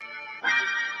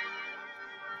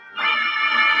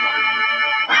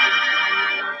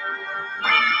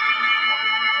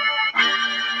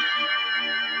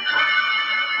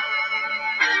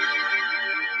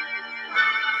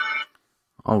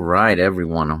All right,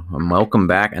 everyone, and welcome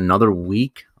back. Another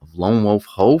week of Lone Wolf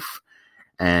Hof.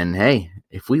 And hey,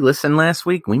 if we listened last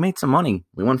week, we made some money.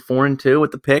 We went 4-2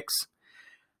 with the picks,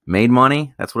 made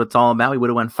money. That's what it's all about. We would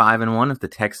have went 5-1 if the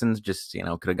Texans just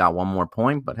could have got one more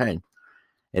point. But hey,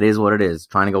 it is what it is.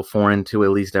 Trying to go 4-2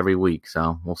 at least every week,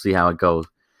 so we'll see how it goes.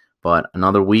 But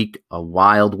another week, a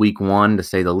wild week one to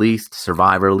say the least.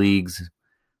 Survivor leagues.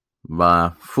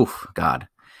 God.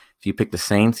 If you pick the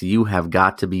Saints, you have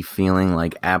got to be feeling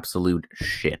like absolute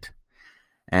shit.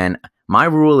 And my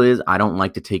rule is I don't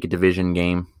like to take a division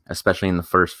game, especially in the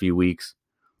first few weeks,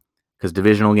 because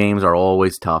divisional games are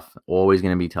always tough, always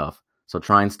going to be tough. So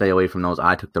try and stay away from those.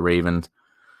 I took the Ravens.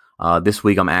 This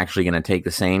week I'm actually going to take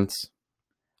the Saints.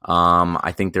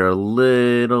 I think they're a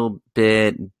little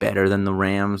bit better than the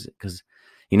Rams because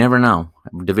you never know.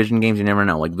 Division games, you never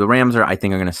know. Like the Rams I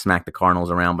think are going to smack the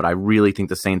Cardinals around, but I really think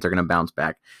the Saints are going to bounce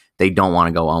back. They don't want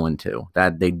to go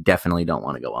 0-2. They definitely don't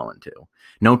want to go 0-2.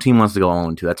 No team wants to go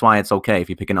 0-2. That's why it's okay. If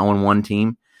you pick an 0-1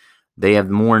 team, they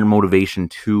have more motivation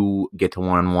to get to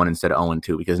 1-1 instead of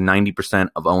 0-2 because 90%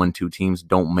 of 0-2 teams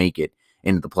don't make it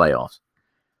into the playoffs.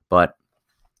 But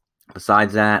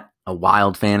besides that, a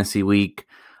wild fantasy week.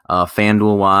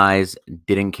 FanDuel-wise,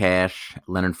 didn't cash.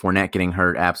 Leonard Fournette getting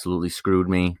hurt absolutely screwed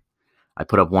me. I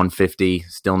put up 150,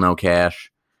 still no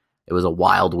cash. It was a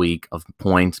wild week of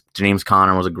points. James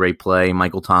Conner was a great play.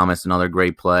 Michael Thomas, another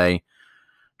great play.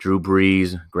 Drew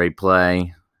Brees, great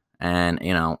play. And,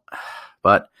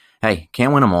 but hey,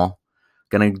 can't win them all.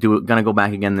 Gonna go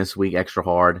back again this week extra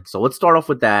hard. So let's start off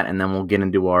with that, and then we'll get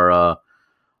into our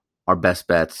best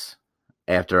bets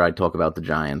after I talk about the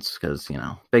Giants, because,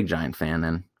 big Giant fan,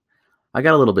 and I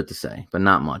got a little bit to say, but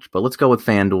not much. But let's go with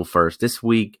FanDuel first. This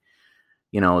week,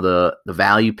 the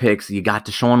value picks, you got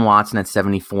Deshaun Watson at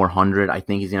 7,400. I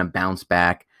think he's going to bounce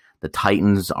back. The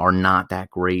Titans are not that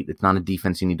great. It's not a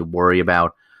defense you need to worry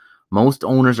about. Most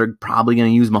owners are probably going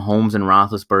to use Mahomes and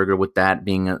Roethlisberger, with that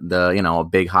being a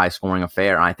big high-scoring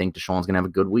affair. I think Deshaun's going to have a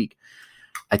good week.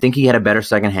 I think he had a better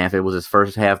second half. It was his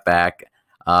first half back.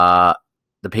 The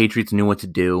Patriots knew what to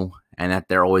do, and that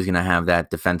they're always going to have that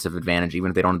defensive advantage,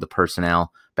 even if they don't have the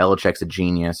personnel. Belichick's a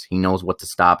genius. He knows what to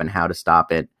stop and how to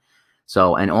stop it.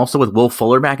 So, and also with Will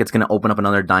Fuller back, it's going to open up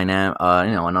another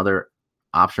another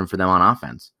option for them on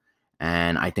offense.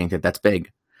 And I think that's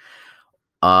big.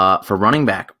 For running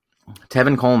back,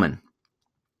 Tevin Coleman.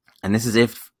 And this is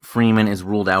if Freeman is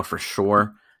ruled out for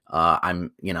sure.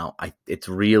 I'm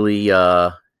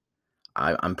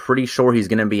pretty sure he's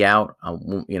going to be out.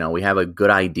 We have a good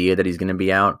idea that he's going to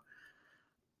be out.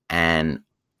 And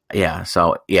he's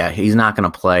not going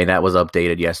to play. That was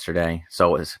updated yesterday.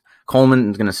 So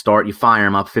Coleman's going to start. You fire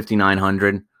him up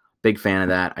 5,900. Big fan of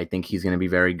that. I think he's going to be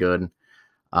very good.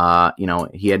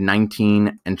 He had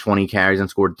 19 and 20 carries and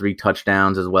scored 3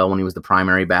 touchdowns as well when he was the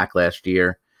primary back last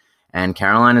year. And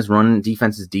Carolina's run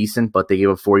defense is decent, but they gave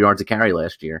up 4 yards a carry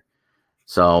last year.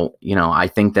 So, I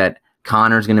think that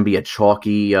Connor's going to be a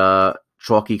chalky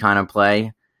kind of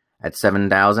play at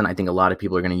 7,000. I think a lot of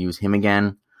people are going to use him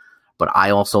again. But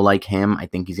I also like him. I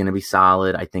think he's going to be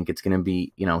solid. I think it's going to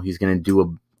be, he's going to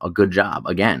do a good job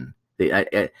again.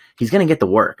 He's going to get the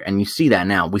work, and you see that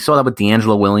now. We saw that with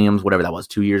D'Angelo Williams, whatever that was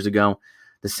 2 years ago.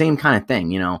 The same kind of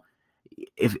thing,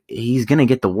 if he's going to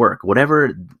get the work.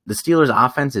 Whatever, the Steelers'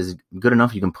 offense is good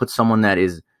enough, you can put someone that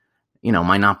is,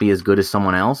 might not be as good as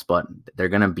someone else, but they're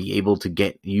going to be able to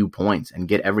get you points and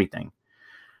get everything.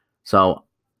 So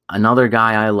another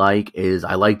guy I like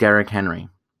Derrick Henry.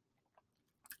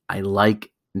 I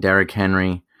like Derrick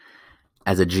Henry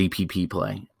as a GPP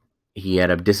play. He had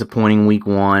a disappointing week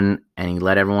one, and he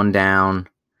let everyone down.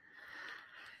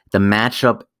 The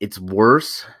matchup, it's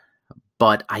worse,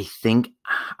 but I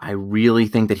really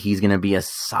think that he's going to be a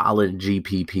solid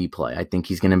GPP play. I think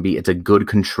it's a good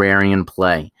contrarian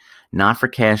play. Not for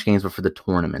cash games, but for the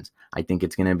tournaments. I think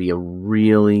it's going to be a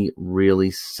really,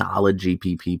 really solid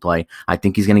GPP play. I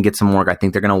think he's going to get some work. I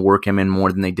think they're going to work him in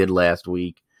more than they did last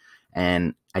week.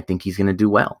 And I think he's going to do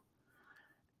well.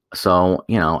 So,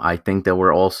 I think that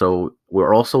we're also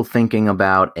thinking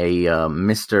about a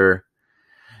Mr.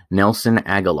 Nelson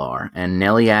Aguilar. And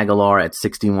Nelly Aguilar at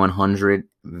 6,100,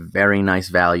 very nice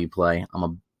value play. I'm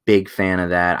a big fan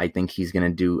of that. I think he's going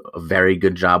to do a very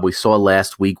good job. We saw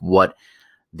last week what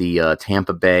the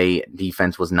Tampa Bay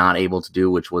defense was not able to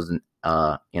do, which was,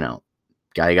 guy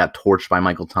got torched by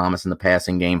Michael Thomas in the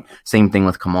passing game. Same thing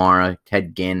with Kamara,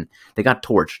 Ted Ginn. They got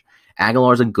torched.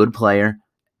 Aguilar's a good player.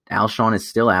 Alshon is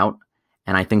still out,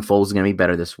 and I think Foles is going to be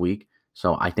better this week.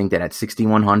 So I think that at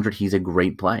 6,100, he's a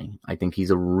great play. I think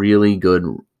he's a really good,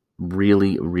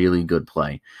 really, really good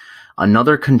play.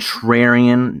 Another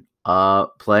contrarian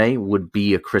play would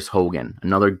be a Chris Hogan.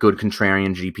 Another good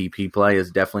contrarian GPP play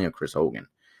is definitely a Chris Hogan.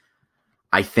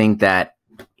 I think that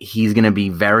he's going to be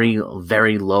very,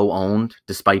 very low owned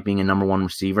despite being a number one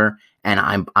receiver.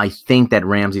 And I think that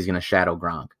Ramsey's going to shadow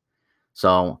Gronk.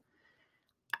 So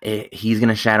he's going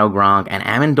to shadow Gronk. And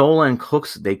Amendola and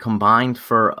Cooks, they combined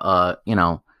for,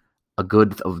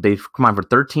 they've combined for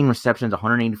 13 receptions,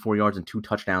 184 yards, and 2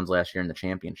 touchdowns last year in the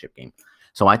championship game.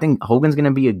 So I think Hogan's going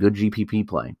to be a good GPP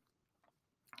play.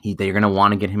 They're going to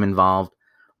want to get him involved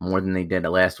more than they did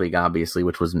last week, obviously,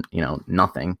 which was,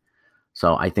 nothing.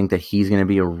 So I think that he's going to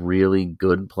be a really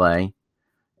good play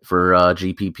for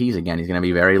GPPs. Again, he's going to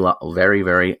be very, very,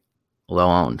 very low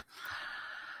owned.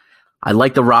 I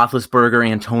like the Roethlisberger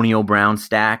Antonio Brown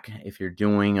stack. If you're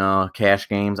doing cash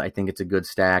games, I think it's a good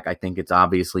stack. I think it's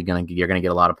obviously you're going to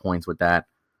get a lot of points with that.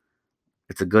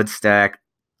 It's a good stack.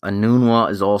 Enunwa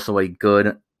is also a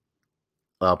good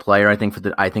player. I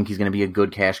think he's going to be a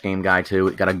good cash game guy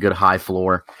too. Got a good high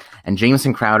floor. And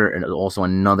Jamison Crowder is also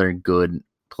another good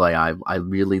play. I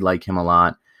really like him a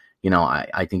lot.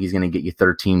 I think he's going to get you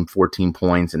 13, 14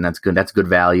 points, and that's good. That's good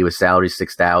value. His salary is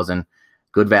 $6,000.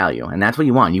 Good value. And that's what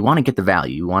you want. You want to get the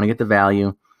value. You want to get the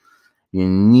value. You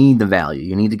need the value.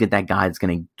 You need to get that guy that's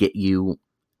going to get you,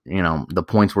 the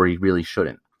points where he really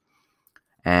shouldn't.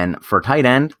 And for tight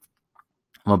end,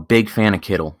 I'm a big fan of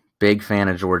Kittle. Big fan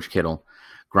of George Kittle.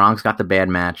 Gronk's got the bad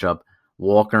matchup.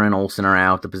 Walker and Olsen are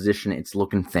out. The position, it's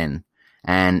looking thin.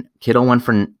 And Kittle went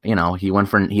for,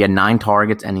 he had 9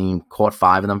 targets and he caught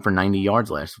 5 of them for 90 yards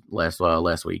last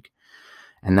week.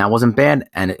 And that wasn't bad,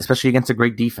 and especially against a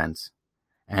great defense.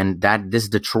 And this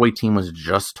Detroit team was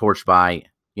just torched by,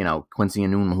 Quincy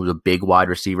Enunwa, who's a big wide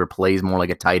receiver, plays more like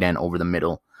a tight end over the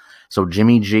middle. So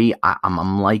Jimmy G,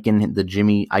 I'm liking the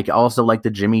Jimmy. I also like the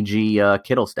Jimmy G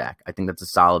Kittle stack. I think that's a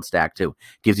solid stack too.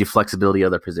 Gives you flexibility at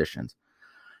other positions.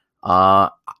 And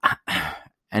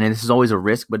this is always a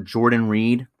risk, but Jordan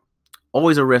Reed,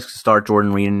 always a risk to start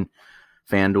Jordan Reed in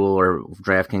FanDuel or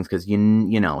DraftKings because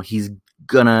he's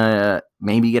gonna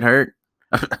maybe get hurt.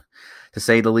 To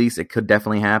say the least, it could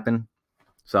definitely happen.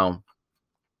 So,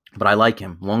 but I like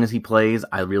him. As long as he plays,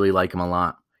 I really like him a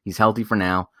lot. He's healthy for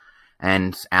now,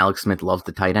 and Alex Smith loves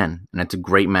the tight end, and it's a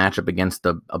great matchup against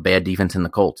a bad defense in the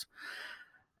Colts,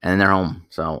 and they're home.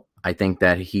 So I think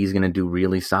that he's going to do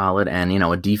really solid. And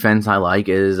a defense I like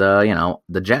is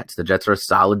the Jets. The Jets are a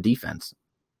solid defense,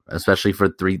 especially for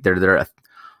 3. They're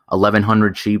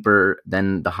 $1,100 cheaper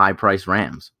than the high price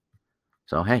Rams.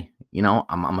 So hey,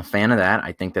 I'm a fan of that.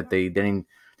 I think that they didn't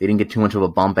get too much of a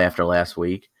bump after last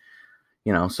week,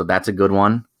 so that's a good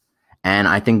one. And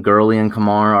I think Gurley and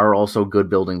Kamara are also good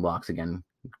building blocks again.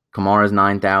 Kamara's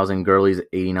 9,000, Gurley's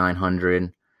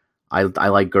 8,900. I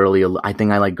like Gurley. I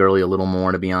think I like Gurley a little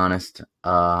more, to be honest.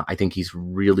 I think he's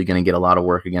really going to get a lot of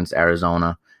work against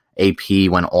Arizona. AP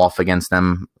went off against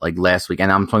them like last week,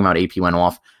 and I'm talking about AP went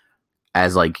off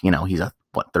as he's a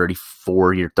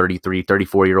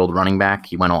 34-year-old running back.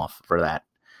 He went off for that.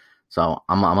 So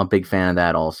I'm a big fan of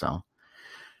that also.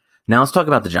 Now let's talk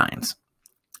about the Giants.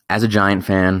 As a Giant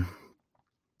fan,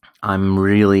 I'm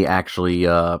really actually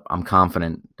I'm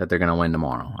confident that they're going to win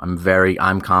tomorrow.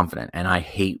 I'm confident, and I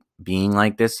hate being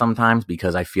like this sometimes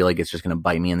because I feel like it's just going to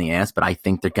bite me in the ass, but I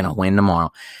think they're going to win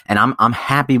tomorrow. And I'm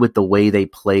happy with the way they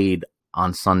played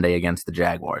on Sunday against the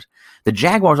Jaguars. The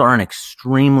Jaguars are an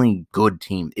extremely good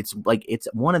team. It's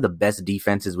one of the best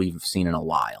defenses we've seen in a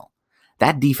while.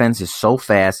 That defense is so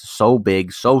fast, so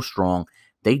big, so strong.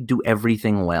 They do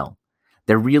everything well.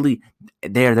 Their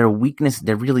weakness,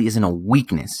 there really isn't a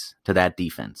weakness to that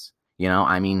defense.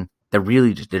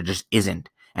 There just isn't.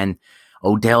 And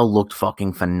Odell looked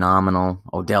fucking phenomenal.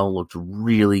 Odell looked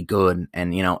really good.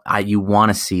 And, you want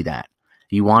to see that.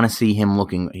 You want to see him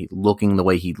looking the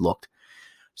way he looked.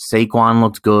 Saquon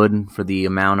looked good for the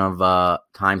amount of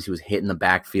times he was hit in the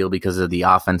backfield because of the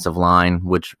offensive line,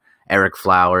 which Eric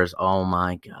Flowers, oh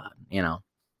my God,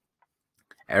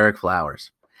 Eric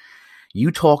Flowers.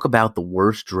 You talk about the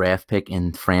worst draft pick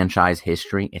in franchise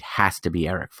history, it has to be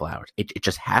Eric Flowers. It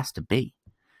just has to be.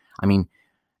 I mean,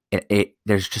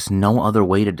 there's just no other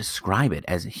way to describe it,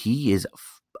 as he is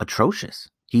atrocious.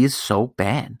 He is so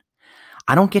bad.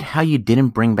 I don't get how you didn't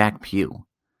bring back Pugh.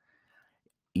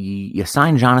 You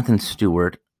signed Jonathan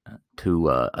Stewart to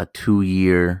a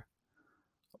 2-year,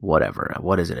 whatever.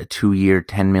 What is it? A 2-year,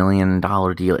 $10 million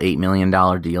deal, $8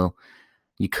 million deal.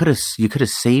 You could have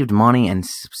saved money and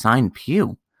signed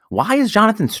Pugh. Why is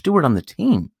Jonathan Stewart on the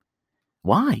team?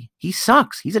 Why? He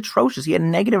sucks. He's atrocious. He had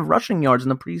negative rushing yards in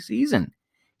the preseason.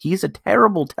 He is a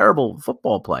terrible, terrible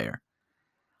football player.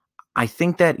 I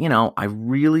think that, I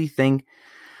really think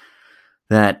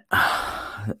that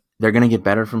they're going to get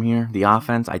better from here. The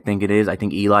offense, I think it is. I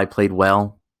think Eli played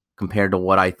well compared to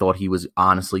what I thought he was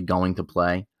honestly going to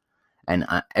play. And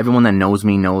everyone that knows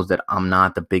me knows that I'm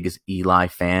not the biggest Eli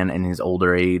fan in his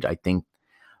older age, I think.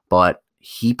 But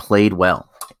he played well.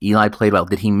 Eli played well.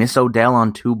 Did he miss Odell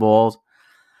on 2 balls?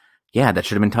 Yeah, that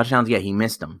should have been touchdowns. Yeah, he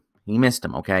missed them.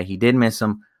 Okay? He did miss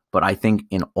them. But I think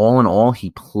in all,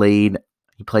 he played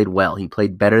well. He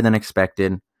played better than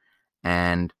expected.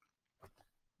 And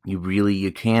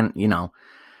you can't, you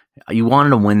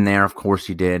wanted to win there. Of course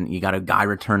you did. You got a guy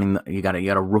you got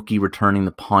a rookie returning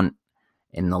the punt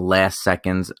in the last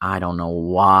seconds. I don't know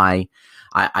why.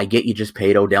 I get you just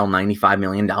paid Odell $95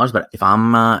 million, but if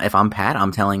I'm Pat,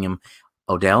 I'm telling him,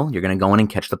 Odell, you're going to go in and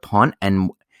catch the punt,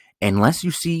 and unless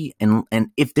you see, and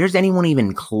if there's anyone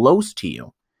even close to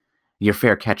you, you're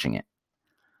fair catching it.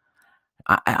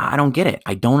 I don't get it.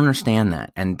 I don't understand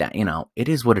that. And that, it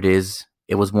is what it is.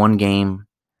 It was one game.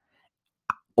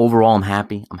 Overall, I'm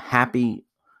happy.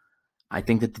 I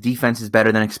think that the defense is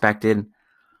better than expected.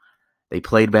 They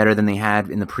played better than they had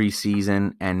in the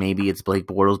preseason, and maybe it's Blake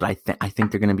Bortles, but I think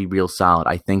they're going to be real solid.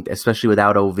 I think, especially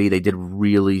without OV, they did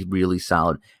really, really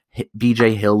solid.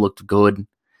 BJ Hill looked good.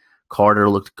 Carter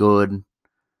looked good.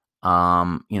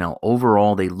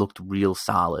 Overall, they looked real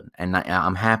solid, and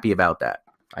I'm happy about that.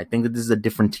 I think that this is a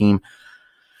different team.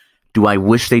 Do I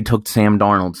wish they took Sam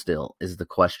Darnold still, is the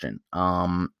question.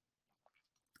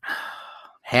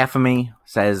 Half of me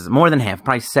says, more than half,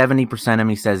 probably 70% of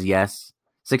me says yes.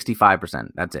 65%,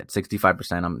 that's it.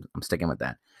 65%, I'm sticking with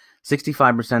that.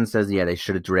 65% says, yeah, they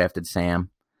should have drafted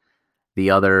Sam. The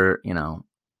other,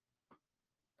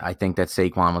 I think that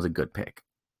Saquon was a good pick.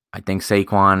 I think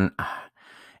Saquon,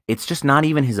 it's just not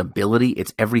even his ability.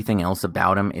 It's everything else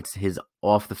about him. It's his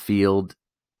off the field,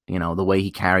 the way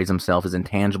he carries himself, his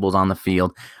intangibles on the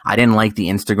field. I didn't like the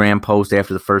Instagram post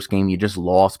after the first game. You just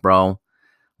lost, bro.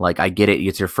 Like, I get it.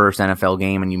 It's your first NFL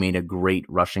game and you made a great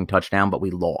rushing touchdown, but we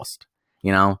lost.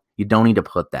 You don't need to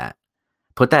put that.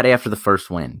 Put that after the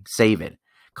first win. Save it.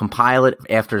 Compile it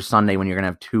after Sunday when you're going to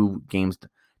have 2 games,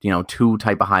 2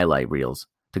 type of highlight reels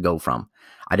to go from.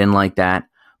 I didn't like that.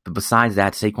 But besides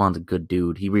that, Saquon's a good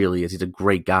dude. He really is. He's a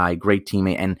great guy, great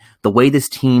teammate. And the way this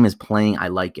team is playing, I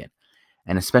like it.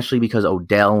 And especially because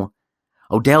Odell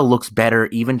looks better,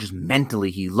 even just mentally,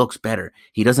 he looks better.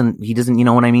 He doesn't, you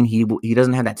know what I mean? He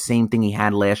doesn't have that same thing he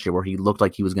had last year where he looked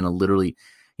like he was going to literally,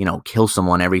 kill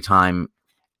someone every time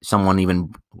someone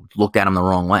even looked at him the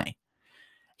wrong way.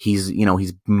 He's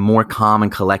more calm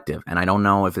and collective. And I don't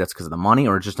know if that's because of the money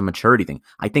or just a maturity thing.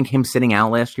 I think him sitting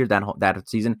out last year, that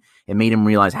season, it made him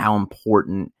realize how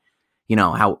important,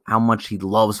 how much he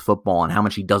loves football and how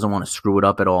much he doesn't want to screw it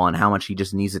up at all and how much he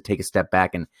just needs to take a step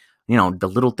back and, the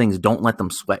little things, don't let them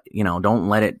sweat, don't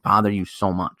let it bother you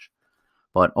so much.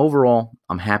 But overall,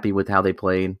 I'm happy with how they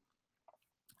played.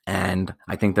 And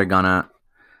I think they're gonna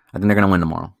win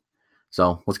tomorrow.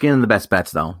 So let's get into the best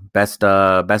bets, though. Best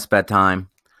bet time.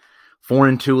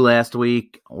 4-2 last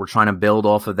week. We're trying to build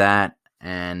off of that,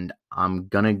 and I'm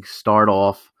gonna start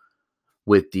off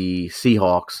with the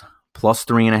Seahawks plus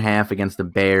 3.5 against the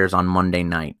Bears on Monday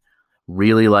night.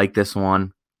 Really like this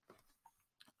one.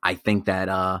 I think that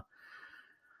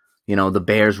the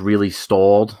Bears really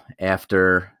stalled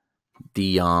after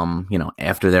the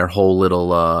after their whole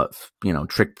little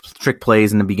trick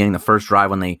plays in the beginning, the first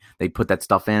drive when they put that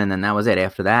stuff in, and then that was it.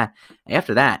 After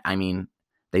that, I mean,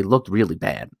 they looked really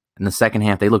bad. In the second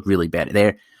half, they looked really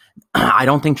bad. I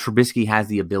don't think Trubisky has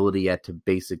the ability yet to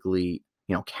basically,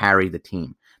 carry the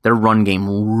team. Their run game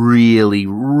really,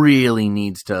 really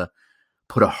needs to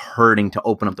put a hurting to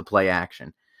open up the play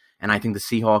action. And I think the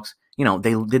Seahawks,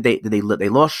 they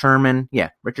lost Sherman. Yeah,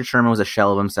 Richard Sherman was a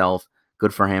shell of himself.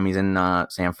 Good for him. He's in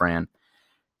San Fran.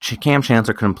 Cam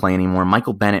Chancellor couldn't play anymore.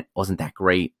 Michael Bennett wasn't that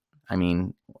great. I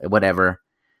mean, whatever.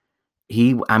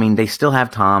 They still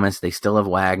have Thomas. They still have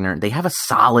Wagner. They have a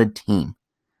solid team.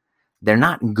 They're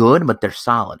not good, but they're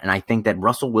solid. And I think that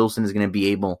Russell Wilson is going to be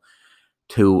able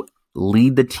to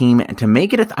lead the team and to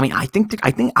make it. I think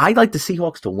I'd like the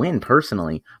Seahawks to win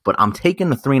personally, but I'm taking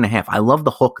the 3.5. I love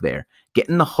the hook there.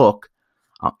 Getting the hook.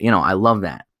 I love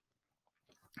that.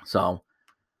 So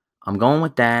I'm going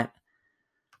with that.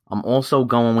 I'm also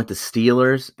going with the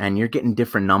Steelers, and you're getting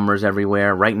different numbers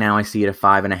everywhere. Right now, I see it at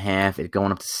 5.5. It's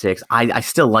going up to 6. I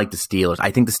still like the Steelers.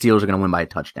 I think the Steelers are going to win by a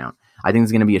touchdown. I think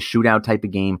it's going to be a shootout type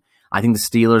of game. I think the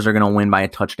Steelers are going to win by a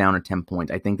touchdown or 10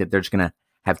 points. I think that they're just going to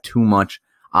have too much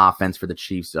offense for the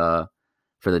Chiefs'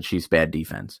 bad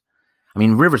defense. I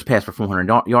mean, Rivers passed for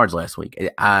 400 yards last week. They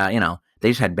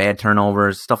just had bad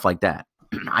turnovers, stuff like that.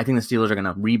 I think the Steelers are going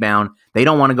to rebound. They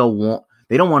don't want to go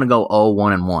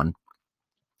 0-1-1.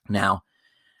 Now,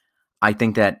 I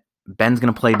think that Ben's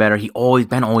going to play better.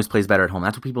 Ben always plays better at home.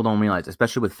 That's what people don't realize,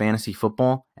 especially with fantasy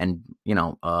football and,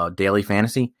 daily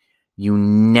fantasy. You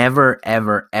never,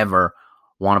 ever, ever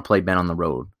want to play Ben on the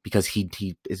road because he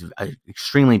is an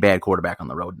extremely bad quarterback on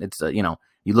the road. It's,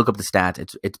 you look up the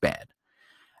stats, it's bad.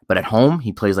 But at home,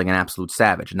 he plays like an absolute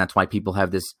savage. And that's why people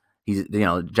have this,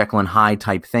 Jekyll and Hyde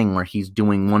type thing where he's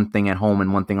doing one thing at home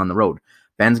and one thing on the road.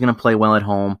 Ben's going to play well at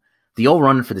home. The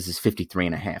over-under for this is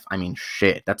 53.5. I mean,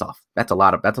 shit, that's a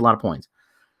lot of points.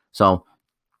 So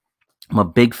I'm a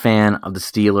big fan of the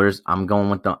Steelers.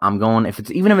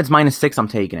 Even if it's -6, I'm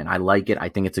taking it. I like it. I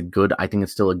think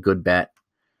it's still a good bet.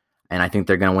 And I think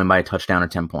they're going to win by a touchdown or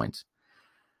 10 points.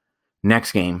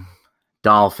 Next game,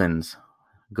 Dolphins.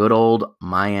 Good old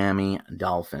Miami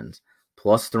Dolphins.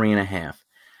 +3.5.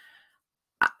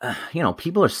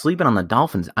 People are sleeping on the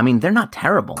Dolphins. I mean, they're not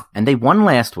terrible. And they won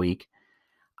last week.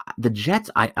 The Jets,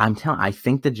 I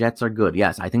think the Jets are good.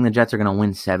 Yes, I think the Jets are going to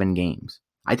win 7 games.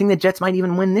 I think the Jets might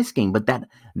even win this game. But that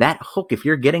hook, if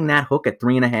you're getting that hook at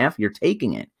 3.5, you're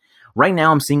taking it. Right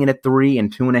now, I'm seeing it at 3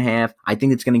 and 2.5. I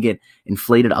think it's going to get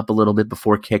inflated up a little bit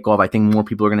before kickoff. I think more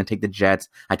people are going to take the Jets.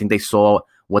 I think they saw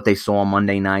what they saw on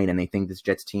Monday night, and they think this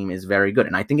Jets team is very good.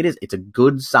 And I think it is. It's a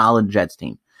good, solid Jets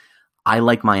team. I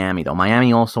like Miami, though.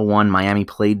 Miami also won. Miami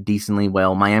played decently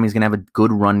well. Miami's going to have a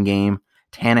good run game.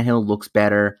 Tannehill looks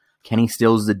better. Kenny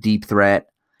Stills is a deep threat.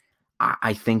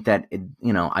 I think that,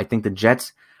 I think the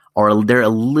Jets they're a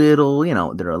little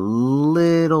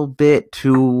bit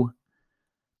too,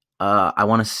 I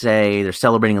want to say they're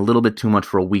celebrating a little bit too much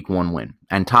for a week 1 win.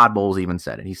 And Todd Bowles even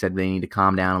said it. He said they need to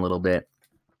calm down a little bit.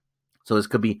 So this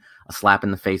could be a slap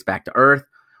in the face back to earth,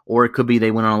 or it could be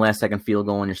they win on a last-second field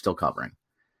goal and you're still covering.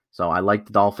 So I like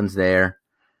the Dolphins there.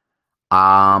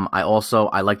 I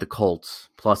like the Colts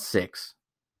 +6.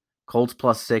 Colts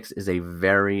 +6 is a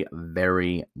very,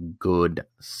 very good,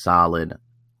 solid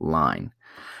line.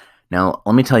 Now,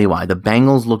 let me tell you why. The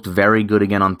Bengals looked very good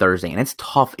again on Thursday, and it's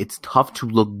tough. It's tough to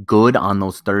look good on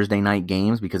those Thursday night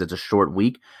games because it's a short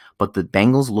week, but the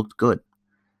Bengals looked good.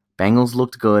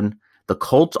 The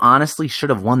Colts honestly should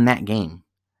have won that game.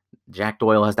 Jack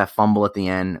Doyle has that fumble at the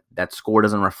end. That score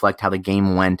doesn't reflect how the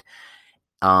game went.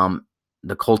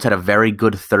 The Colts had a very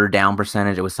good third down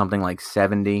percentage. It was something like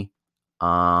 70.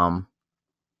 I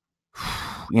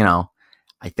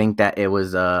think that it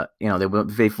was, they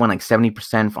won like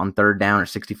 70% on third down or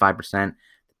 65%.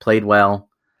 Played well.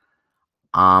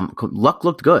 Luck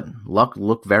looked good. Luck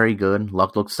looked very good.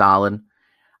 Luck looked solid.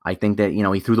 I think that,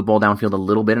 he threw the ball downfield a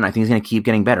little bit, and I think he's going to keep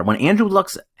getting better. When Andrew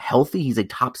Luck's healthy, he's a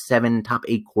top 7, top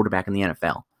 8 quarterback in the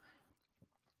NFL.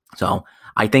 So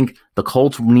I think the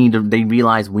Colts they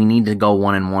realize we need to go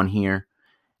 1-1 here.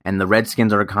 And the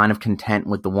Redskins are kind of content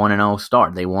with the 1-0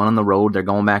 start. They won on the road. They're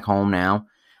going back home now.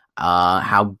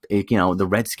 The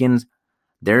Redskins,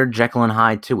 they're Jekyll and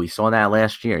Hyde too. We saw that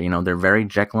last year. They're very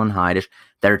Jekyll and Hyde-ish.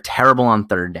 They're terrible on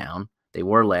third down. They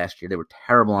were last year. They were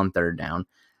terrible on third down.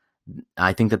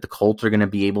 I think that the Colts are going to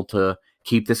be able to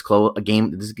keep this close. They're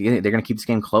going to keep this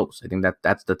game close. I think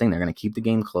that's the thing. They're going to keep the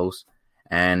game close,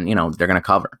 and they're going to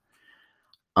cover.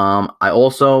 I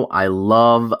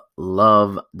love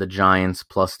the Giants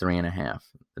 +3.5.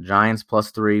 The Giants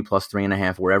 +3,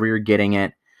 +3.5, wherever you're getting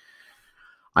it.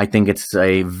 I think it's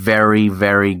a very,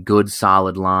 very good,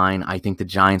 solid line. I think the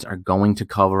Giants are going to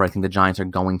cover. I think the Giants are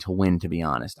going to win, to be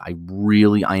honest. I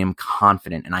am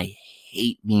confident, and I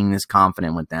hate being this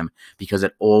confident with them because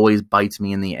it always bites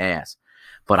me in the ass.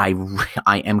 But I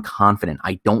am confident.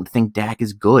 I don't think Dak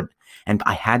is good. And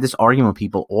I had this argument with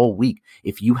people all week.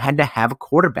 If you had to have a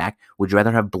quarterback, would you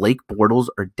rather have Blake Bortles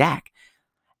or Dak?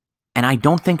 And I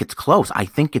don't think it's close. I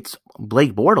think it's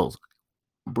Blake Bortles.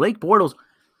 Blake Bortles,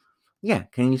 yeah,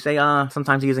 can you say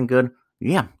sometimes he isn't good?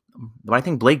 Yeah, but I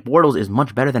think Blake Bortles is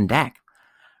much better than Dak.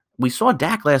 We saw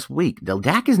Dak last week.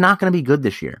 Dak is not going to be good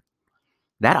this year.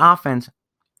 That offense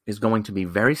is going to be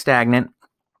very stagnant.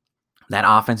 That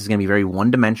offense is going to be very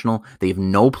one-dimensional. They have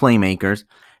no playmakers.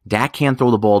 Dak can't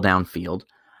throw the ball downfield.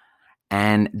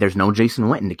 And there's no Jason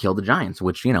Witten to kill the Giants,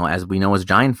 which, as we know as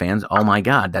Giant fans, oh my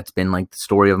God, that's been like the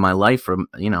story of my life for,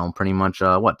 pretty much,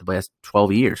 the last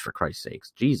 12 years, for Christ's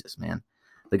sakes. Jesus, man.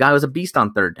 The guy was a beast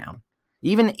on third down.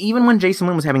 Even when Jason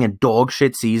Witten was having a dog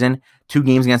shit season, 2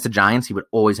 games against the Giants, he would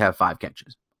always have 5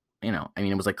 catches.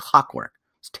 It was like clockwork.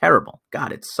 It's terrible.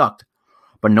 God, it sucked.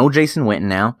 But no Jason Witten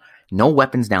now. No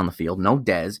weapons down the field. No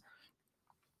Dez.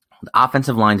 The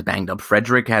offensive line's banged up.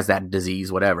 Frederick has that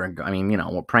disease, whatever.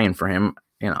 We're praying for him.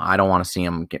 I don't want to see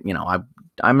him get,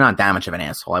 I'm not that much of an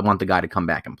asshole. I want the guy to come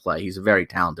back and play. He's a very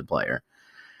talented player.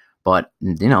 But,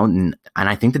 and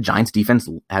I think the Giants defense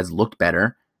has looked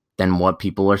better than what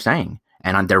people are saying.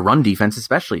 And on their run defense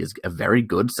especially is a very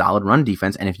good, solid run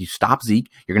defense. And if you stop Zeke,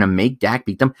 you're going to make Dak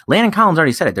beat them. Landon Collins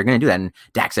already said it. They're going to do that. And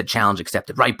Dak said, challenge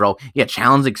accepted. Right, bro? Yeah,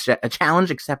 challenge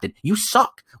accepted. You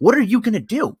suck. What are you going to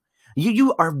do?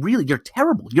 You're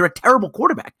terrible. You're a terrible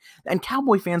quarterback. And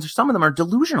Cowboy fans, some of them are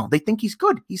delusional. They think he's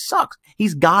good. He sucks.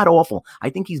 He's god-awful. I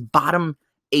think he's bottom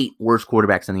 8 worst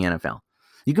quarterbacks in the NFL.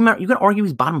 You can argue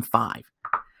he's bottom 5.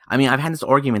 I mean, I've had this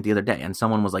argument the other day, and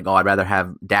someone was like, oh, I'd rather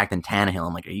have Dak than Tannehill.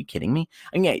 I'm like, are you kidding me?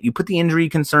 And yeah, you put the injury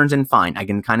concerns in, fine. I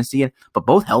can kind of see it. But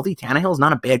both healthy, Tannehill is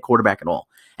not a bad quarterback at all.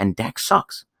 And Dak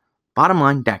sucks. Bottom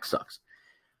line, Dak sucks.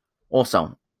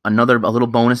 Also, a little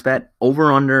bonus bet,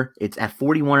 over under, it's at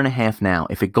 41.5 now.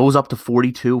 If it goes up to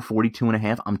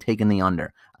 42.5, I'm taking the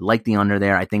under. I like the under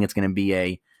there. I think it's going to be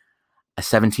a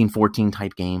 17-14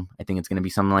 type game. I think it's going to be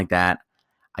something like that.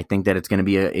 I think that it's going to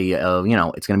be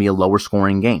it's going to be a lower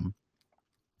scoring game.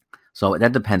 So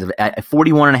that depends. At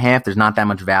 41.5, there's not that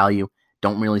much value.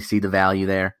 Don't really see the value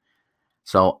there.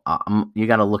 So you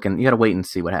got to wait and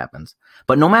see what happens.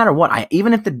 But no matter what,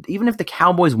 even if the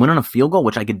Cowboys win on a field goal,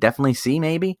 which I could definitely see,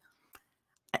 maybe,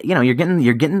 you're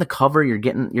getting the cover, you're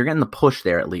getting the push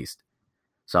there at least.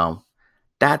 So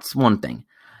that's one thing.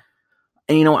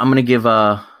 And I'm gonna give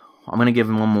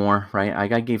him one more, right?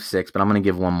 I gave 6, but I'm gonna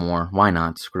give one more. Why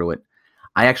not? Screw it.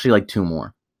 I actually like 2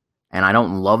 more. And I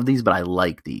don't love these, but I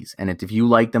like these. And if you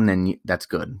like them, then that's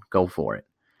good. Go for it.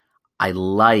 I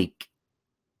like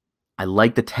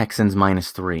the Texans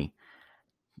 -3.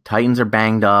 Titans are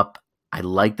banged up. I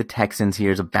like the Texans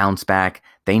here as a bounce back.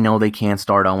 They know they can't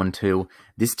start 0-2.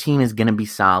 This team is going to be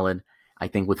solid. I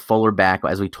think with Fuller back,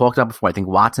 as we talked about before, I think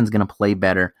Watson's going to play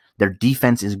better. Their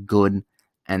defense is good,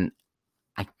 and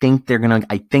I think they're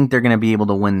gonna be able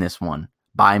to win this one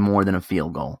by more than a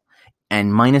field goal.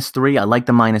 And -3, I like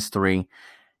the -3.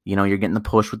 You're getting the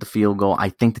push with the field goal. I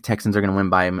think the Texans are gonna win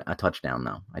by a touchdown,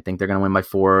 though. I think they're gonna win by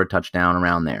 4 or a touchdown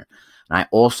around there. And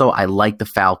I like the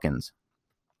Falcons.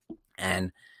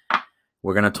 And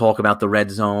we're gonna talk about the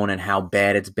red zone and how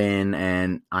bad it's been.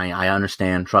 And I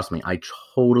understand. Trust me, I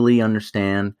totally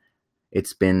understand.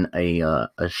 It's been a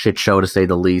shit show to say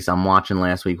the least. I'm watching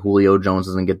last week. Julio Jones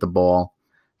doesn't get the ball.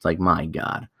 It's like, my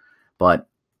God. But,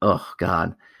 oh,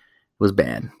 God. It was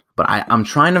bad. But I'm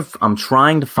trying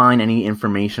to find any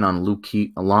information on Luke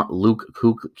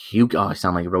Kuechly. Oh, I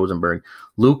sound like Rosenberg.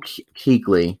 Luke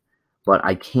Kuechly. But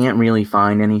I can't really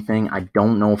find anything. I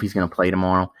don't know if he's going to play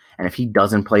tomorrow. And if he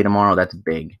doesn't play tomorrow, that's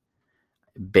big.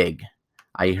 Big.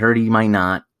 I heard he might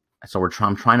not. So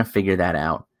I'm trying to figure that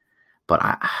out.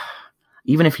 But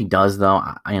even if he does, though,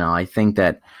 I think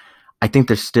that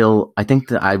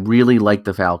I really like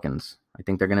the Falcons. I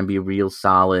think they're going to be real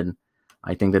solid.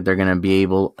 I think that they're going to be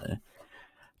able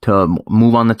to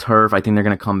move on the turf. I think they're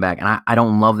going to come back. And I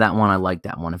don't love that one. I like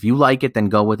that one. If you like it, then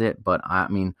go with it. But,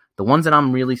 the ones that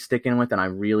I'm really sticking with and I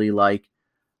really like,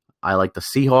 I like the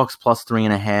Seahawks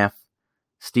 +3.5,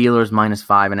 Steelers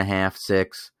 -5.5,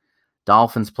 6,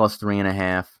 Dolphins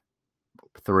 +3.5,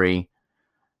 3,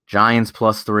 Giants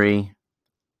 +3,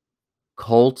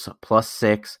 Colts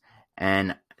 +6,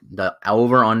 and the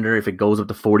over-under, if it goes up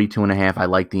to 42.5, I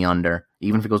like the under.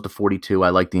 Even if it goes to 42, I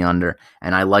like the under.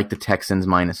 And I like the Texans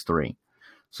 -3.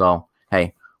 So,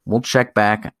 hey, we'll check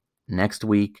back next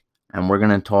week, and we're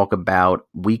going to talk about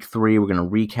week 3. We're going to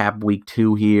recap week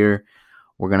 2 here.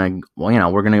 We're going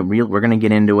to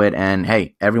get into it. And,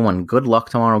 hey, everyone, good luck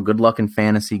tomorrow. Good luck in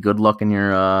fantasy. Good luck in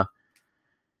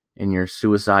your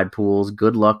suicide pools.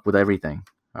 Good luck with everything.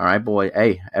 All right, boy.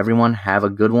 Hey, everyone, have a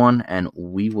good one, and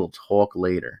we will talk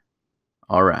later.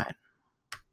 All right.